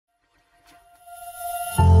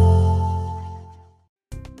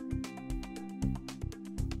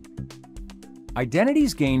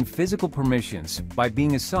Identities gain physical permissions by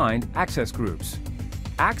being assigned access groups.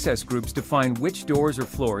 Access groups define which doors or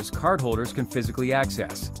floors cardholders can physically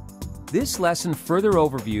access. This lesson further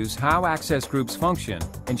overviews how access groups function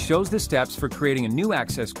and shows the steps for creating a new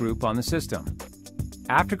access group on the system.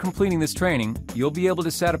 After completing this training, you'll be able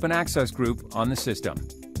to set up an access group on the system.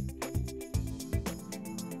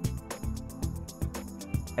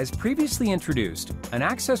 As previously introduced, an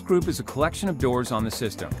access group is a collection of doors on the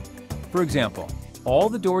system. For example, all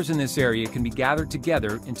the doors in this area can be gathered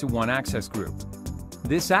together into one access group.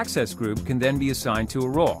 This access group can then be assigned to a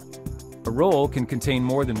role. A role can contain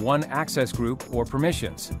more than one access group or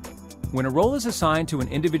permissions. When a role is assigned to an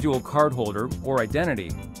individual cardholder or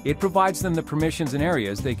identity, it provides them the permissions and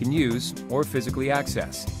areas they can use or physically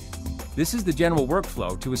access. This is the general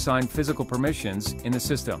workflow to assign physical permissions in the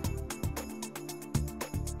system.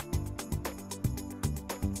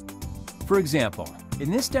 For example, in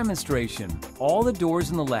this demonstration, all the doors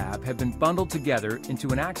in the lab have been bundled together into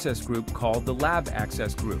an access group called the Lab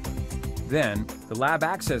Access Group. Then, the Lab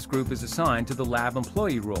Access Group is assigned to the Lab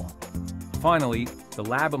Employee role. Finally, the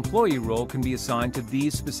Lab Employee role can be assigned to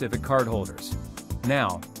these specific cardholders.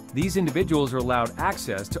 Now, these individuals are allowed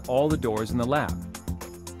access to all the doors in the lab.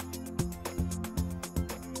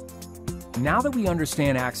 Now that we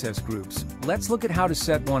understand access groups, let's look at how to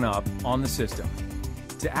set one up on the system.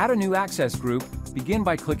 To add a new access group, begin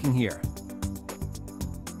by clicking here,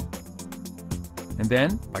 and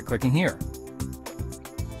then by clicking here.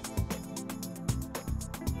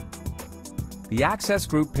 The Access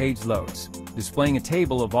Group page loads, displaying a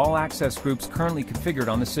table of all access groups currently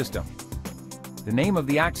configured on the system. The name of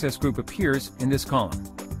the access group appears in this column.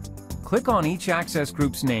 Click on each access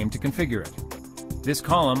group's name to configure it. This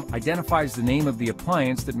column identifies the name of the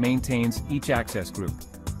appliance that maintains each access group.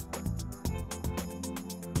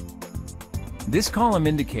 This column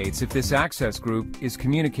indicates if this access group is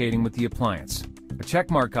communicating with the appliance. A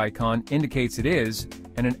checkmark icon indicates it is,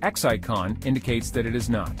 and an X icon indicates that it is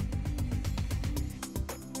not.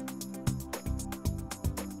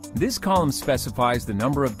 This column specifies the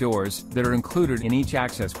number of doors that are included in each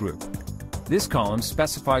access group. This column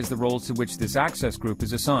specifies the roles to which this access group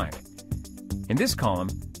is assigned. In this column,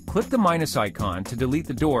 click the minus icon to delete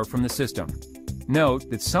the door from the system. Note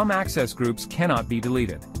that some access groups cannot be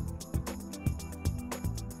deleted.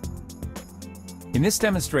 In this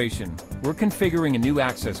demonstration, we're configuring a new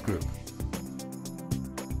access group.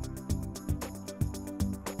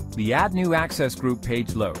 The Add New Access Group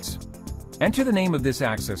page loads. Enter the name of this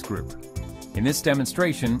access group. In this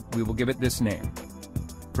demonstration, we will give it this name.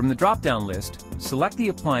 From the drop-down list, select the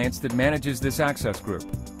appliance that manages this access group.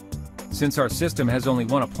 Since our system has only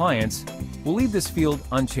one appliance, we'll leave this field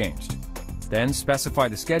unchanged. Then specify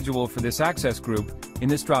the schedule for this access group in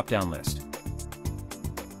this drop-down list.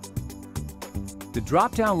 The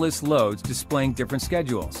drop-down list loads displaying different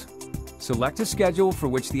schedules. Select a schedule for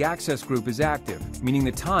which the access group is active, meaning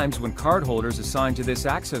the times when cardholders assigned to this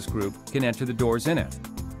access group can enter the doors in it.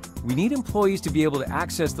 We need employees to be able to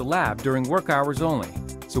access the lab during work hours only,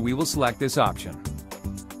 so we will select this option.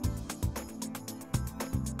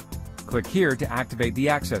 Click here to activate the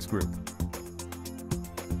access group.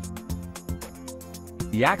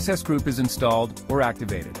 The access group is installed or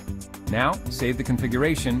activated. Now, save the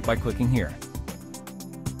configuration by clicking here.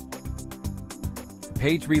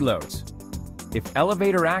 Page reloads. If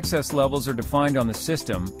elevator access levels are defined on the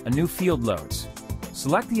system, a new field loads.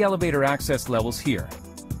 Select the elevator access levels here.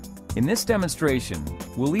 In this demonstration,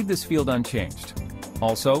 we'll leave this field unchanged.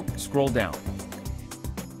 Also, scroll down.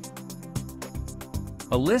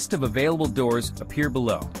 A list of available doors appear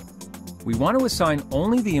below. We want to assign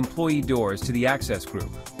only the employee doors to the access group.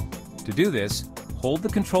 To do this, hold the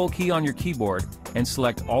Control key on your keyboard and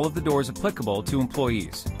select all of the doors applicable to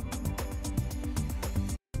employees.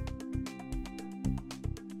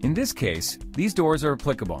 In this case, these doors are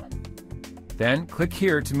applicable. Then click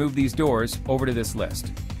here to move these doors over to this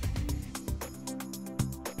list.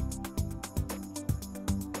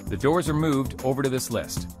 The doors are moved over to this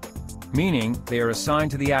list, meaning they are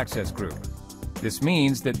assigned to the access group. This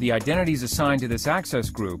means that the identities assigned to this access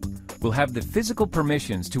group will have the physical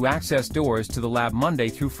permissions to access doors to the lab Monday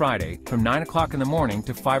through Friday from 9 o'clock in the morning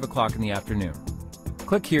to 5 o'clock in the afternoon.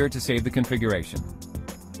 Click here to save the configuration.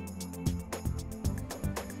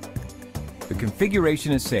 The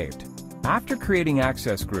configuration is saved. After creating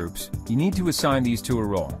access groups, you need to assign these to a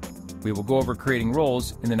role. We will go over creating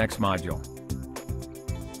roles in the next module.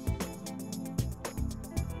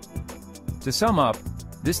 To sum up,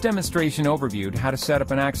 this demonstration overviewed how to set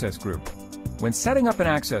up an access group. When setting up an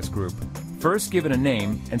access group, first give it a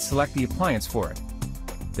name and select the appliance for it.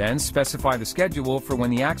 Then specify the schedule for when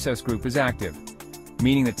the access group is active,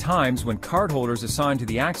 meaning the times when cardholders assigned to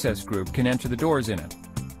the access group can enter the doors in it.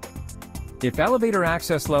 If elevator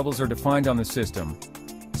access levels are defined on the system,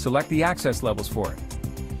 select the access levels for it.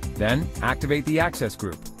 Then activate the access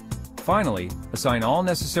group. Finally, assign all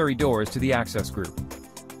necessary doors to the access group.